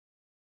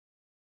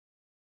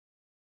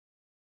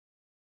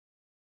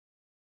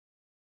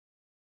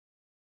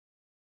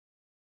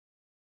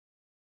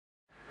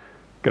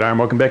G'day and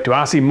welcome back to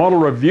RC Model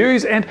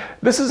Reviews, and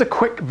this is a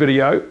quick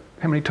video.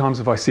 How many times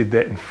have I said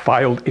that and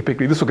failed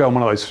epically? This will go on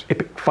one of those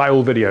epic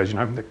fail videos, you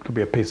know, there could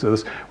be a piece of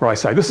this where I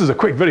say this is a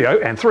quick video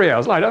and 3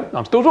 hours later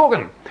I'm still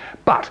talking.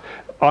 But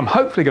I'm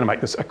hopefully going to make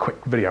this a quick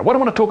video. What I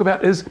want to talk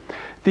about is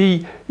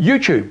the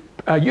YouTube.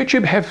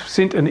 YouTube have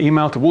sent an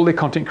email to all their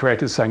content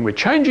creators saying we're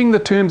changing the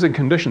terms and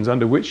conditions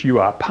under which you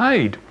are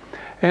paid.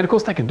 And of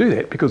course they can do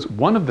that because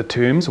one of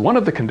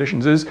the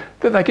conditions is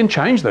that they can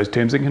change those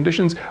terms and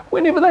conditions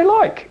whenever they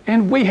like,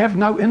 and we have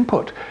no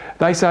input.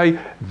 They say,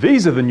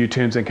 these are the new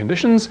terms and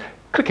conditions,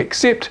 click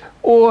accept,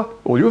 or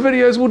all your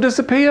videos will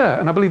disappear.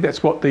 And I believe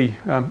that's what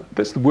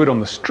that's the word on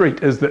the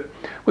street, is that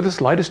with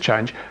this latest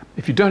change,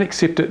 if you don't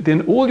accept it,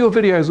 then all your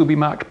videos will be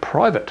marked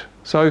private.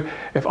 So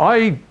if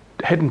I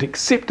hadn't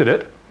accepted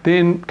it,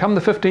 then come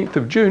the 15th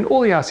of June, all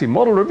the RC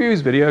Model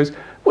Reviews videos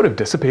would have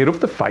disappeared off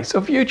the face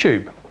of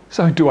YouTube.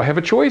 So do I have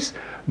a choice?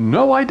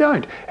 No, I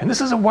don't. And this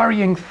is a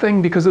worrying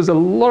thing because there's a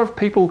lot of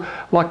people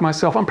like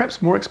myself, I'm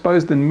perhaps more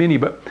exposed than many,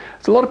 but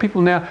there's a lot of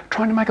people now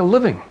trying to make a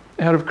living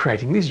out of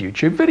creating these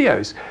YouTube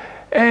videos.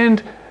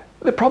 And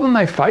the problem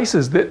they face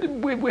is that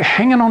we're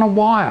hanging on a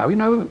wire. You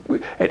know,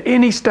 at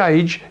any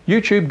stage,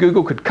 YouTube,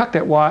 Google could cut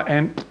that wire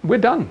and we're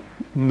done.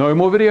 No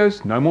more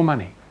videos, no more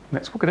money. And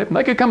that's what could happen.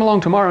 They could come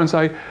along tomorrow and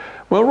say,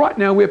 well, right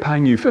now we're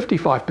paying you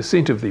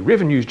 55% of the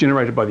revenues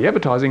generated by the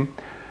advertising.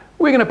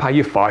 We're going to pay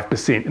you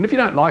 5%, and if you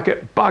don't like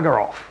it,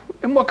 bugger off.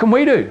 And what can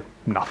we do?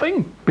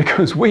 Nothing,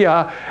 because we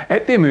are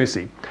at their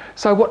mercy.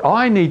 So what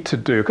I need to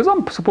do, because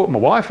I'm supporting my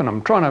wife and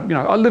I'm trying to, you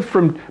know, I live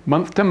from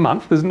month to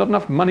month, there's not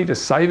enough money to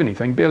save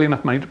anything, barely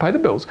enough money to pay the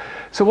bills.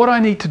 So what I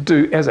need to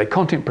do as a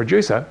content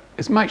producer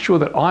is make sure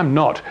that I'm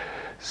not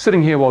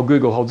sitting here while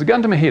Google holds a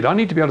gun to my head. I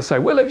need to be able to say,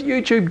 well, if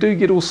YouTube do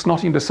get all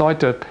snotty and decide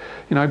to,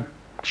 you know,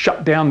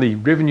 shut down the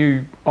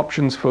revenue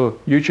options for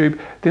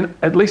YouTube, then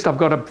at least I've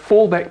got a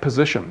fallback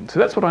position. So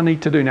that's what I need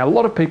to do. Now, a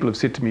lot of people have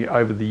said to me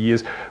over the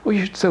years, well,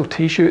 you should sell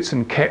t-shirts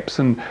and caps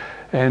and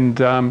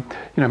you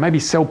know, maybe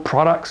sell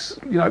products,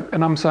 you know,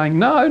 and I'm saying,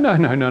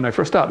 no.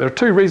 For a start, there are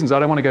two reasons I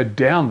don't want to go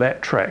down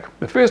that track.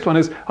 The first one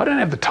is I don't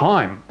have the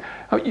time.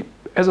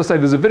 As I say,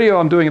 there's a video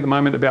I'm doing at the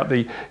moment about the,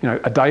 you know,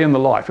 a day in the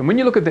life. And when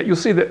you look at that, you'll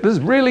see that there's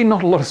really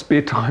not a lot of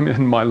spare time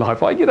in my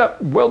life. I get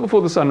up well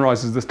before the sun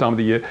rises this time of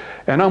the year,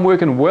 and I'm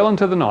working well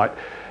into the night,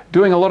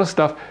 doing a lot of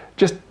stuff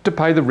just to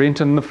pay the rent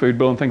and the food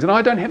bill and things. And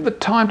I don't have the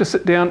time to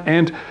sit down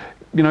and,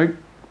 you know,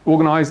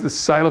 organise the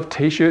sale of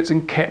t-shirts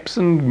and caps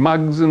and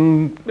mugs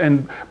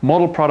and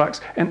model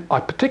products. And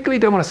I particularly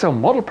don't want to sell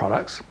model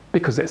products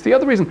because that's the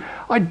other reason.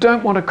 I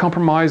don't want to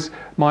compromise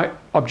my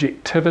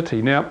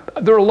objectivity. Now,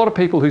 there are a lot of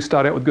people who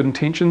start out with good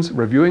intentions,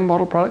 reviewing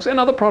model products and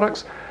other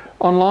products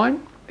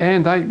online,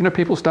 and they, you know,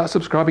 people start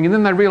subscribing and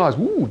then they realise,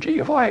 ooh, gee,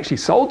 if I actually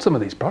sold some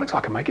of these products,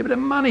 I can make a bit of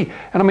money.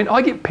 And I mean,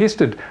 I get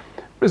pestered.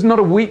 There's not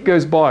a week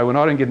goes by when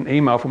I don't get an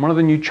email from one of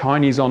the new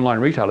Chinese online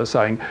retailers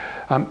saying,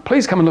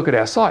 please come and look at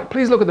our site,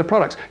 please look at the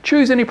products,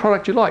 choose any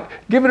product you like,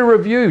 give it a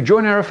review,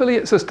 join our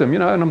affiliate system, you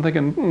know, and I'm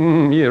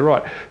thinking, yeah,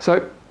 right.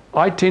 So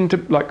I tend to,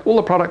 like all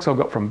the products I've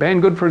got from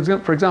Banggood,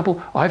 for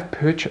example, I've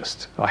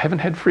purchased. I haven't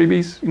had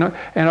freebies, you know,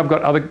 and I've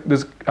got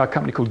there's a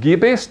company called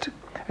GearBest,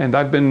 and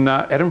they've been,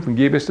 Adam from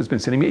GearBest has been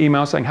sending me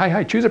emails saying,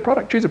 hey, choose a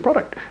product,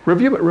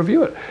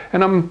 review it.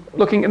 And I'm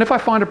looking, and if I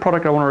find a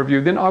product I want to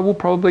review, then I will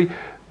probably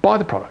buy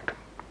the product.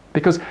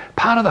 Because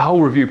part of the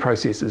whole review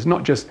process is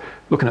not just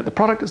looking at the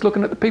product, it's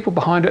looking at the people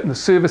behind it and the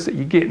service that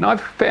you get. And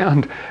I've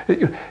found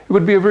it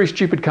would be a very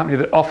stupid company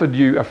that offered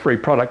you a free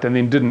product and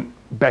then didn't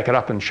back it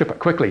up and ship it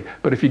quickly.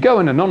 But if you go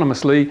in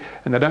anonymously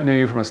and they don't know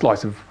you from a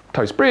slice of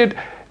toast bread,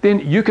 then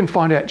you can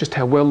find out just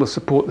how well the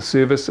support, the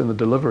service and the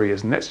delivery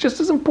is. And that's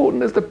just as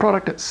important as the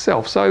product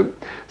itself. So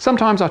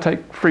sometimes I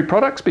take free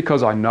products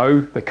because I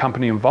know the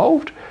company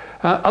involved.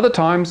 Other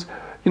times,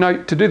 you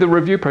know, to do the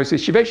review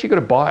process, you've actually got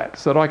to buy it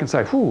so that I can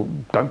say,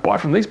 don't buy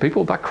from these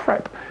people, they're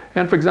crap.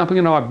 And for example,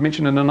 you know, I've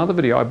mentioned in another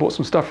video, I bought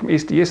some stuff from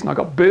SDS and I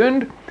got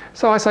burned.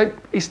 So I say,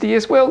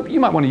 SDS, well, you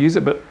might want to use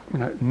it, but you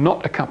know,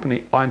 not a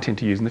company I intend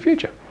to use in the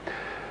future.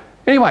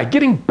 Anyway,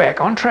 getting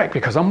back on track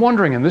because I'm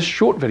wandering and this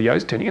short video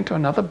is turning into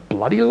another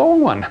bloody long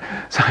one.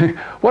 So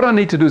what I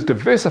need to do is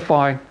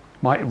diversify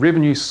my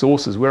revenue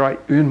sources, where I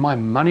earn my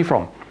money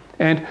from.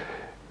 And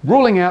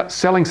ruling out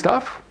selling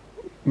stuff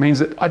means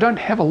that I don't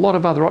have a lot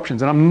of other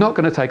options, and I'm not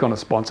going to take on a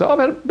sponsor.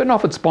 I've been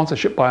offered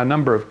sponsorship by a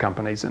number of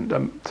companies, and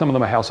some of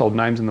them are household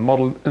names in the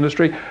model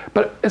industry.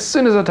 But as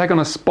soon as I take on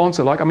a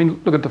sponsor, like, I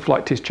mean, look at the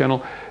Flight Test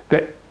channel,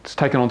 that's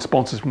taken on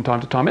sponsors from time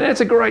to time. And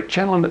it's a great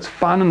channel, and it's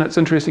fun, and it's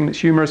interesting, and it's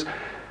humorous.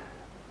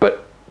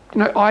 But,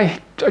 you know,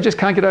 I just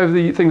can't get over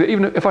the thing that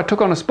even if I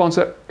took on a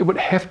sponsor, it would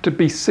have to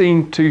be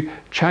seen to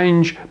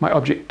change my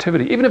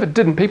objectivity. Even if it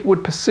didn't, people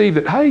would perceive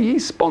that, hey,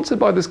 he's sponsored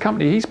by this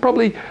company. He's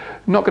probably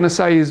not going to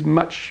say as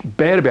much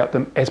bad about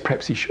them as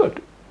perhaps he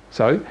should.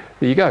 So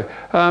there you go.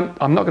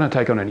 I'm not going to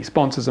take on any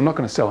sponsors. I'm not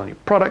going to sell any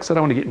products. I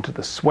don't want to get into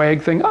the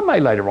swag thing. I may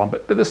later on,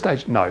 but at this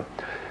stage, no.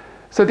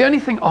 So the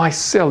only thing I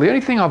sell, the only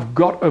thing I've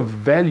got of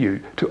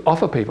value to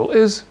offer people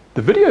is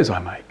the videos I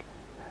make.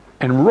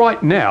 And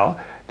right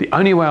now, the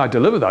only way I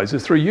deliver those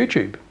is through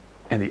YouTube.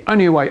 And the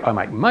only way I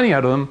make money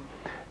out of them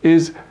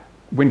is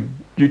when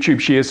YouTube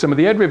shares some of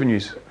the ad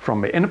revenues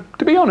from me. And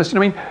to be honest, I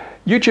mean,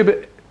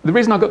 YouTube, the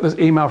reason I got this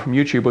email from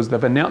YouTube was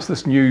they've announced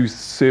this new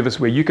service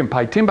where you can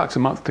pay $10 a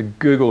month to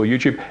Google or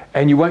YouTube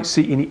and you won't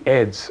see any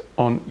ads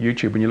on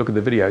YouTube when you look at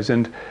the videos.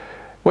 And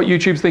what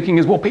YouTube's thinking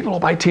is, well, people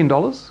will pay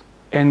 $10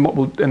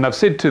 and they've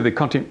said to the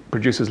content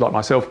producers like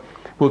myself,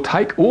 we'll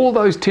take all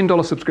those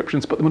 $10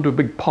 subscriptions, put them into a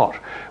big pot.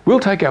 We'll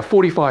take our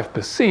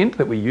 45%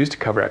 that we use to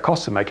cover our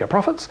costs and make our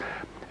profits,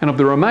 and of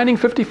the remaining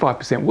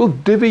 55%, we'll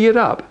divvy it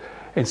up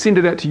and send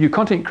it out to you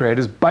content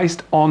creators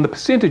based on the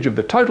percentage of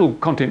the total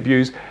content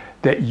views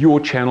that your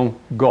channel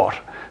got.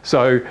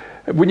 So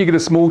when you get a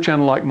small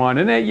channel like mine,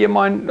 and yeah,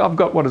 mine, I've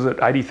got,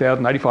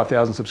 80,000,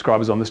 85,000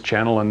 subscribers on this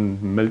channel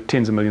and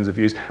tens of millions of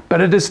views,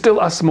 but it is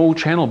still a small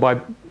channel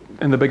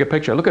in the bigger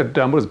picture. Look at,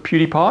 what is it,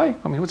 PewDiePie?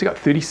 I mean, what's he got,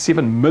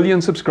 37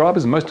 million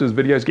subscribers, and most of his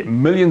videos get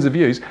millions of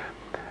views.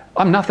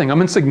 I'm nothing, I'm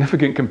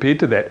insignificant compared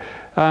to that.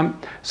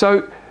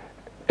 So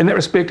in that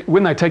respect,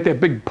 when they take that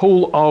big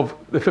pool of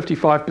the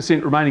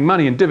 55% remaining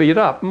money and divvy it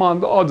up, the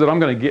odds that I'm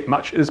going to get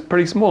much is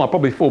pretty small. I'll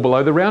probably fall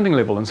below the rounding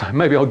level, and so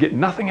maybe I'll get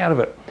nothing out of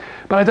it.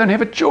 But I don't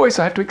have a choice.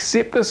 I have to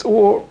accept this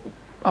or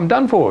I'm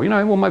done for.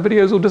 Well, my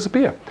videos will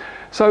disappear.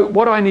 So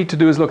what I need to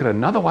do is look at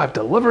another way of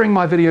delivering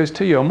my videos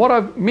to you. And what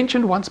I've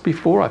mentioned once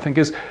before, I think,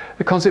 is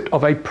the concept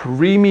of a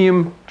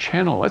premium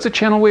channel. It's a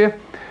channel where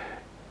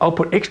I'll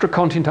put extra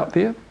content up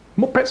there,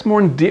 perhaps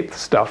more in-depth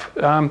stuff,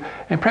 and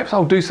perhaps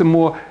I'll do some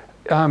more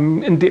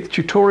in-depth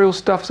tutorial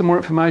stuff, some more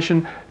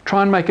information,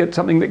 try and make it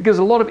something that gives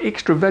a lot of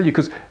extra value,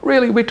 because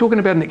really we're talking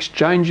about an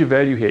exchange of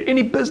value here.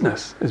 Any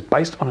business is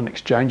based on an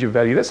exchange of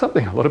value. That's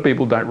something a lot of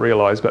people don't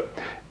realize, but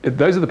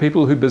those are the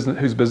people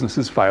whose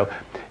businesses fail.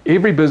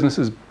 Every business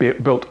is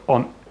built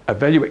on a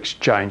value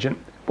exchange, and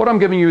what I'm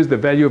giving you is the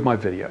value of my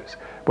videos.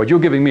 What you're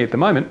giving me at the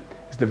moment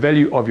is the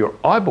value of your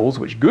eyeballs,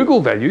 which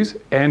Google values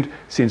and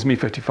sends me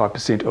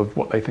 55% of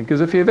what they think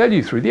is a fair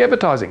value through the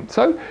advertising.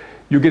 So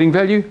you're getting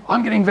value,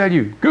 I'm getting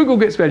value, Google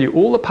gets value.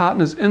 All the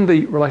partners in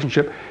the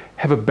relationship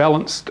have a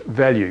balanced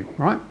value,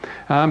 right?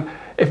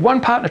 If one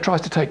partner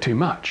tries to take too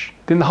much,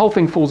 then the whole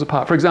thing falls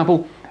apart. For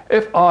example,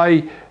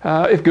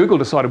 if Google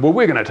decided, well,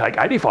 we're going to take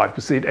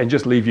 85% and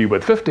just leave you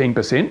with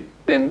 15%,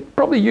 then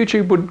probably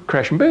YouTube would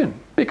crash and burn,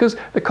 because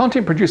the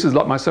content producers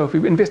like myself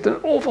who invest an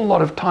awful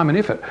lot of time and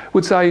effort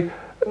would say,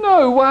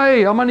 no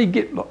way, I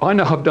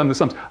know I've done the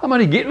sums, I'm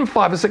only getting $5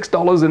 or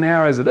 $6 an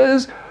hour as it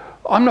is.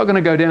 I'm not going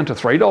to go down to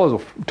 $3 or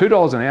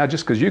 $2 an hour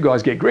just because you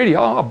guys get greedy.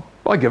 I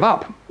give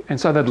up. And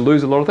so they'd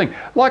lose a lot of things.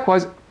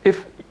 Likewise,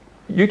 if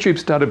YouTube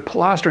started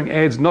plastering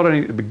ads not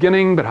only at the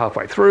beginning, but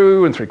halfway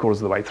through and 3/4 of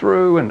the way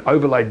through, and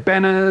overlaid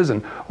banners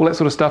and all that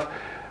sort of stuff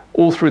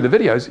all through the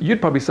videos,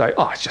 you'd probably say,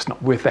 oh, it's just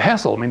not worth the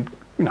hassle. I mean,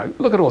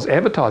 look at all this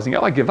advertising.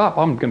 I give up.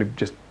 I'm going to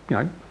just,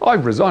 I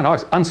resign. I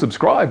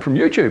unsubscribe from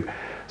YouTube.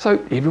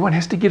 So everyone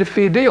has to get a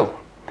fair deal.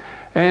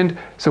 And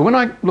so when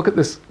I look at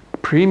this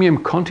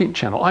premium content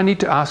channel, I need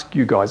to ask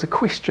you guys a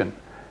question.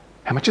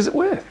 How much is it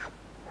worth?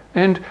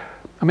 And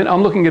I mean,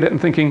 I'm looking at it and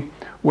thinking,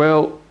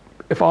 well,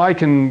 if I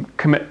can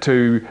commit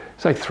to,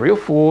 say, 3 or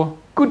 4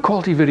 good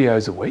quality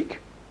videos a week,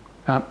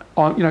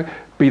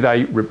 be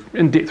they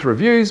in-depth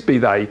reviews, be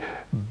they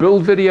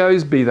build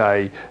videos, be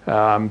they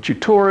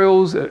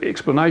tutorials,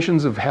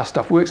 explanations of how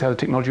stuff works, how the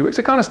technology works,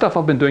 the kind of stuff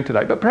I've been doing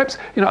today, but perhaps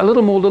a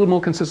little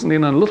more consistently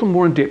and a little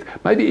more in-depth,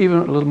 maybe even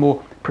a little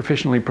more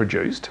professionally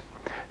produced,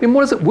 then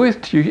what is it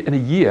worth to you in a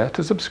year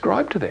to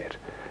subscribe to that?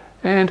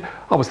 And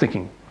I was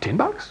thinking, $10,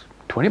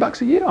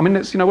 $20 a year? I mean,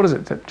 it's, what is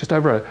it? Just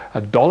over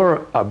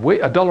 $1 a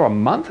week, $1 a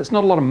month? It's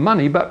not a lot of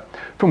money, but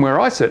from where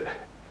I sit,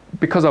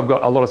 because I've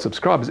got a lot of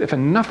subscribers, if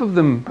enough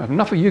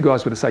of you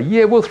guys were to say,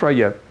 yeah, we'll throw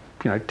you,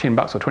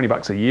 $10 or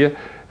 $20 a year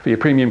for your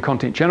premium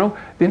content channel,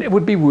 then it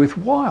would be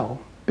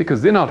worthwhile,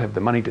 because then I'd have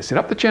the money to set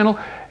up the channel.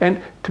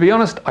 And to be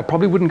honest, I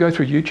probably wouldn't go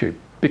through YouTube,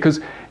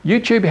 because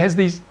YouTube has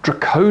these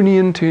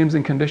draconian terms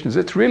and conditions.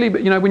 It's really,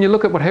 when you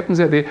look at what happens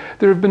out there,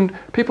 there have been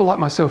people like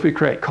myself who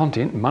create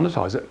content and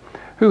monetize it,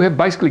 who have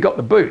basically got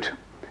the boot.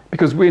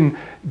 Because when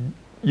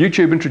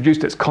YouTube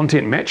introduced its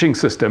content matching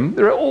system,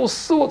 there are all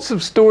sorts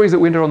of stories that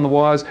went on the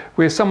wires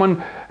where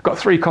someone got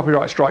 3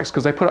 copyright strikes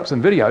because they put up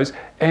some videos,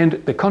 and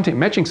the content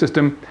matching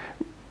system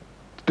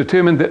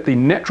determined that the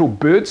natural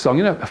bird song,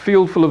 a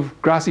field full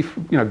of grassy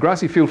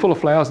field full of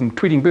flowers and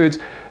tweeting birds,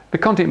 the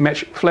content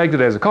match flagged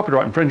it as a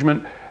copyright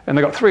infringement, and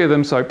they got 3 of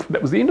them, so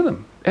that was the end of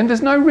them. And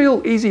there's no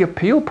real easy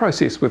appeal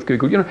process with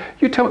Google.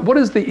 You tell me, what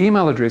is the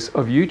email address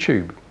of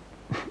YouTube?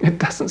 It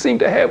doesn't seem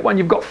to have one.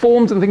 You've got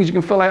forms and things you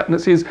can fill out, and it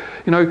says,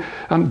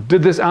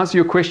 did this answer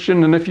your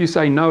question? And if you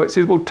say no, it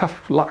says, well,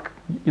 tough luck.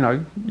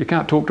 You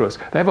can't talk to us.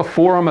 They have a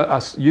forum,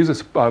 a user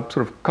sort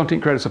of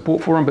content creator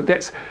support forum, but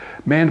that's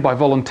manned by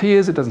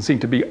volunteers. It doesn't seem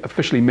to be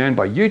officially manned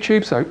by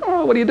YouTube. So,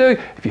 what do?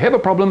 If you have a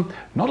problem,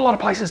 not a lot of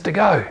places to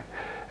go.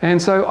 And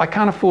so I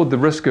can't afford the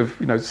risk of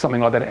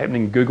something like that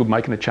happening, Google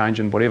making a change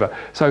and whatever.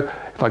 So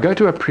if I go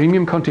to a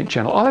premium content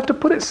channel, I'll have to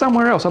put it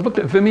somewhere else. I've looked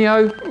at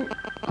Vimeo.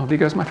 Oh, there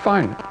goes my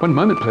phone. One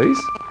moment, please.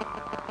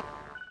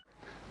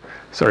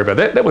 Sorry about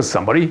that. That was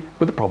somebody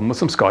with a problem with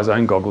some Sky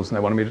Zone goggles, and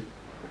they wanted me to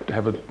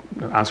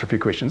answer a few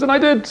questions. And I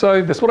did,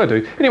 so that's what I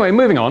do. Anyway,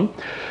 moving on.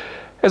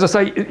 As I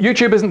say,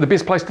 YouTube isn't the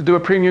best place to do a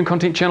premium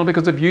content channel,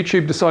 because if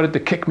YouTube decided to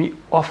kick me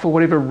off for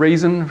whatever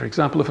reason, for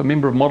example, if a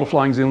member of Model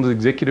Flying Zealand's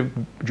executive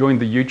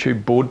joined the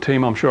YouTube board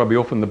team, I'm sure I'd be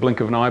off in the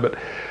blink of an eye, but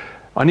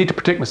I need to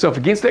protect myself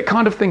against that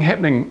kind of thing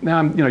happening.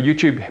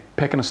 YouTube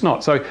packing a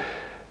snot. So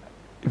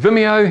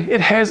Vimeo, it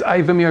has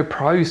a Vimeo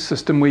Pro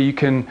system where you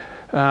can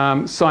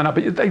sign up.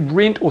 They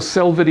rent or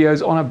sell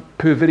videos on a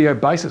per video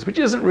basis, which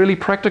isn't really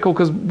practical,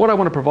 because what I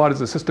want to provide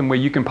is a system where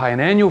you can pay an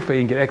annual fee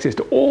and get access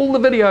to all the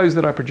videos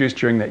that I produce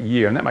during that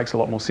year, and that makes a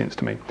lot more sense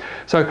to me.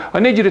 So I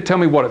need you to tell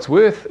me what it's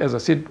worth. As I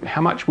said,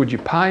 how much would you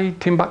pay?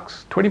 10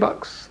 bucks, 20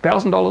 bucks,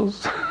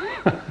 $1,000?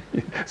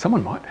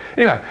 Someone might.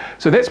 Anyway,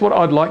 so that's what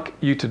I'd like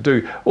you to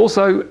do.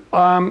 Also,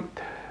 I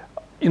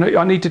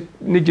need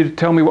you to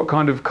tell me what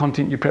kind of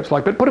content you perhaps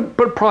like, but put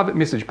a private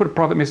message,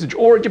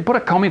 or you put a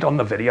comment on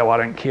the video. I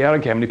don't care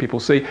how many people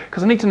see,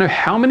 because I need to know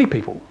how many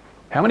people,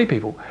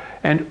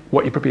 and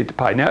what you're prepared to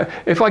pay. Now,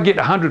 if I get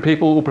 100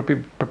 people all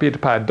prepared to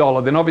pay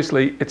 $1, then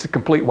obviously it's a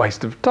complete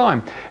waste of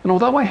time. And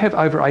although I have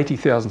over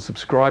 80,000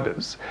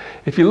 subscribers,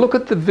 if you look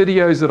at the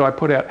videos that I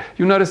put out,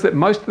 you'll notice that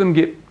most of them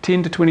get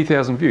 10 to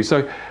 20,000 views.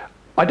 So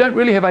I don't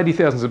really have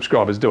 80,000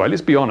 subscribers, do I?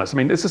 Let's be honest. I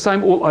mean, it's the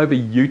same all over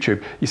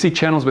YouTube. You see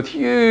channels with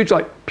huge,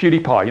 like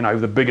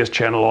PewDiePie, the biggest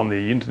channel on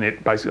the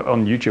internet, basically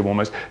on YouTube,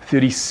 almost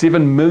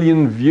 37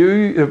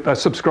 million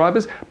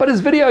subscribers. But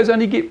his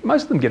videos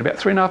most of them get about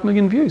 3.5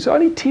 million views. So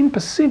only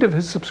 10% of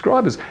his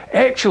subscribers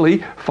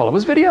actually follow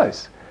his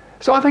videos.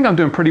 So I think I'm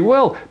doing pretty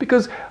well,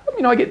 because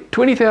I get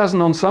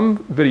 20,000 on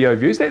some video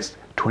views. That's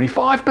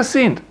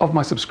 25% of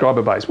my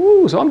subscriber base.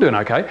 Woo, so I'm doing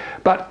okay.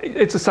 But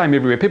it's the same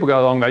everywhere. People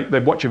go along, they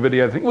watch a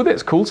video, they think, well,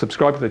 that's cool,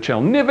 subscribe to the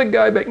channel, never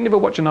go back, never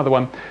watch another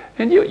one.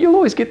 And you'll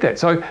always get that.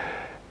 So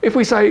if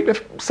we say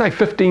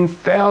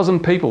 15,000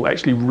 people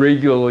actually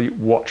regularly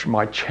watch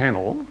my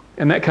channel,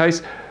 in that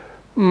case,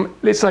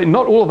 let's say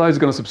not all of those are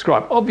going to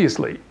subscribe.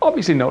 Obviously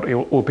not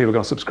all people are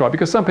going to subscribe,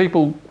 because some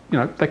people,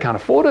 they can't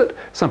afford it.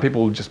 Some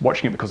people are just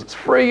watching it because it's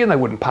free and they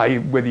wouldn't pay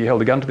whether you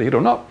held a gun to the head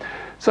or not.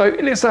 So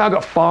let's say I've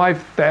got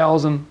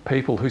 5,000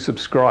 people who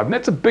subscribe, and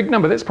that's a big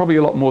number. That's probably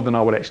a lot more than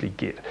I would actually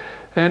get.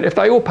 And if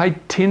they all paid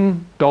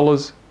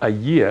 $10 a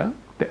year,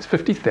 that's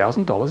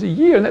 $50,000 a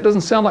year, and that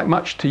doesn't sound like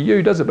much to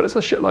you, does it? But it's a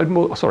shitload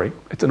more,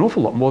 it's an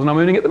awful lot more than I'm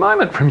earning at the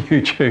moment from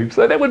YouTube.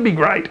 So that would be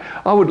great.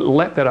 I would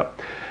lap that up.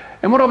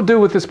 And what I would do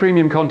with this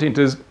premium content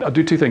is I'd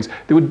do two things.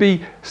 There would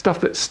be stuff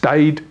that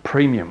stayed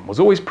premium, was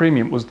always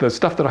premium, was the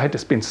stuff that I had to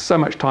spend so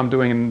much time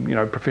doing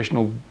in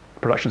professional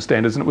production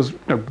standards, and it was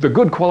the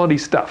good quality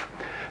stuff.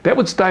 That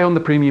would stay on the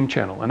premium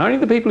channel, and only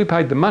the people who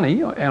paid the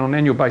money on an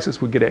annual basis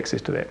would get access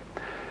to that.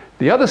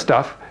 The other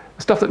stuff,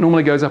 the stuff that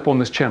normally goes up on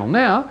this channel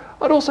now,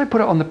 I'd also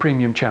put it on the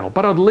premium channel,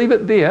 but I'd leave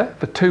it there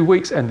for 2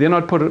 weeks and then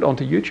I'd put it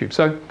onto YouTube.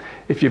 So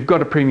if you've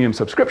got a premium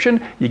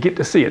subscription, you get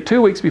to see it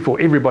 2 weeks before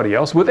everybody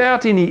else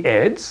without any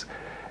ads.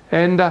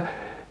 And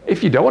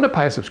if you don't want to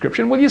pay a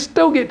subscription, well, you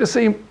still get to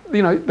see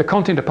the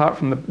content apart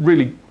from the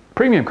really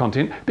premium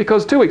content,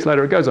 because 2 weeks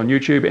later it goes on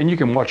YouTube and you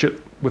can watch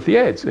it with the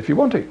ads if you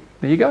want to.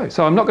 There you go.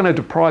 So I'm not going to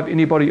deprive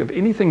anybody of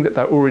anything that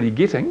they're already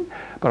getting,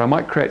 but I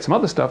might create some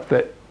other stuff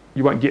that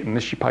you won't get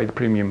unless you pay the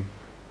premium,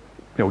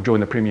 join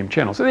the premium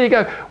channel. So there you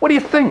go. What do you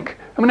think?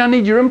 I mean, I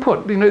need your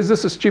input. Is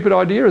this a stupid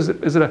idea? Is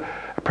it a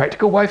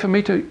practical way for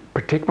me to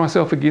protect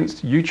myself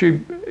against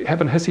YouTube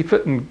having a hissy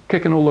fit and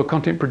kicking all the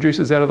content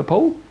producers out of the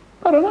pool?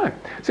 I don't know.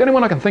 It's the only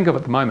one I can think of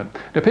at the moment.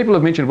 Now, people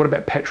have mentioned, what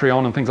about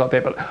Patreon and things like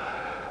that? But,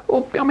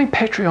 well, I mean,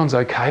 Patreon's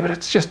okay, but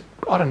it's just,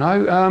 I don't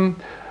know.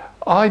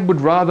 I would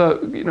rather,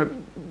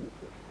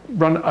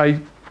 run a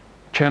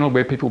channel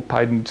where people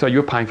paid, and so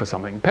you're paying for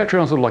something.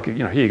 Patreon's sort of like,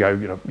 here you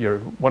go, you're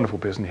a wonderful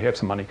person, you have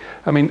some money.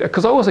 I mean,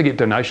 because I also get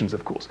donations,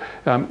 of course.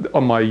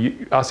 On my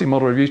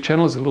RCModelReviews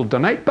channel, there's a little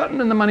donate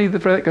button, and the money for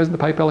that goes in the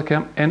PayPal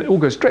account, and it all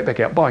goes straight back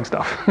out buying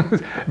stuff.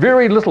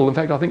 Very little, in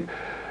fact, I think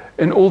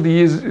in all the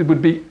years, it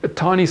would be a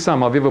tiny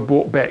sum I've ever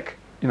brought back,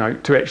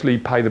 to actually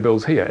pay the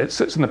bills here. It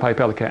sits in the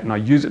PayPal account, and I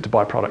use it to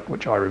buy product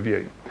which I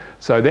review.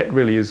 So that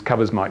really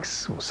covers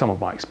some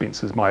of my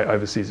expenses, my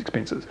overseas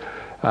expenses.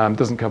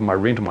 Doesn't cover my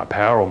rent or my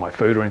power or my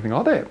food or anything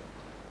like that.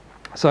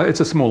 So it's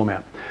a small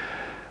amount.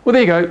 Well,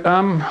 there you go.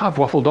 I've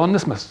waffled on.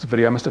 This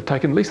video must have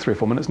taken at least 3 or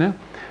 4 minutes now.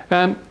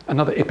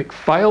 Another epic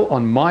fail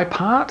on my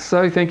part.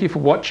 So thank you for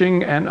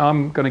watching, and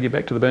I'm going to get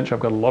back to the bench. I've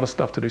got a lot of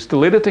stuff to do.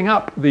 Still editing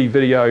up the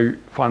video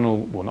final,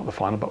 well, not the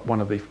final, but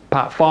one of the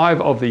part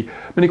 5 of the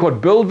mini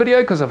quad build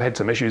video, because I've had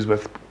some issues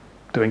with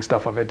doing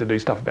stuff. I've had to do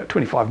stuff about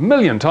 25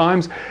 million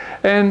times,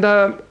 and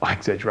I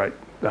exaggerate.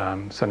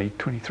 It's only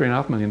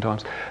 23.5 million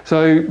times.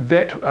 So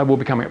that will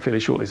be coming up fairly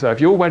shortly. So if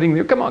you're waiting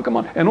there, come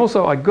on. And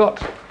also I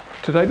got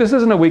today, this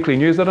isn't a weekly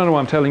news, I don't know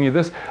why I'm telling you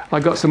this, I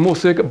got some more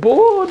circuit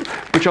board,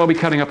 which I'll be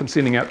cutting up and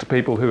sending out to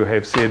people who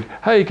have said,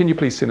 hey, can you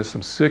please send us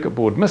some circuit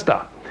board,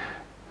 mister?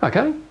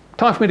 Okay,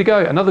 time for me to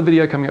go. Another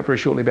video coming up very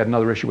shortly about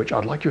another issue which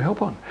I'd like your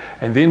help on.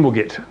 And then we'll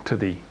get to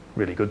the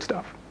really good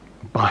stuff.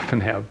 Bye for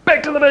now.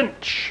 Back to the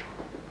bench.